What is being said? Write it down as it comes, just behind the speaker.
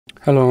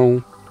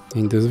Hello!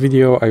 In this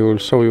video I will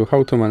show you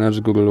how to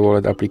manage Google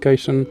Wallet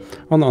application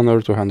on Honor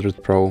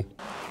 200 Pro.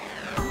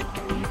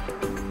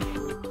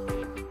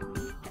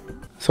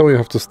 So you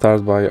have to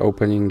start by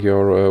opening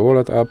your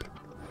wallet app,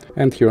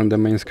 and here on the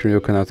main screen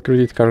you can add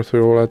credit card to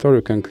your wallet, or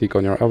you can click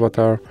on your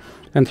avatar,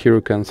 and here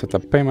you can set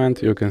up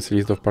payment. You can see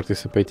list of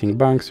participating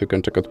banks, you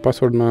can check out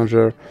password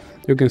manager,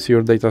 you can see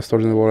your data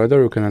stored in the wallet,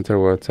 or you can enter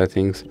wallet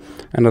settings.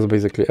 And that's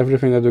basically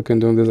everything that you can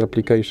do in this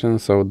application.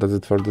 So that's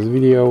it for this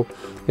video.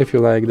 If you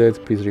liked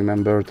it, please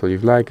remember to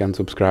leave like and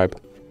subscribe.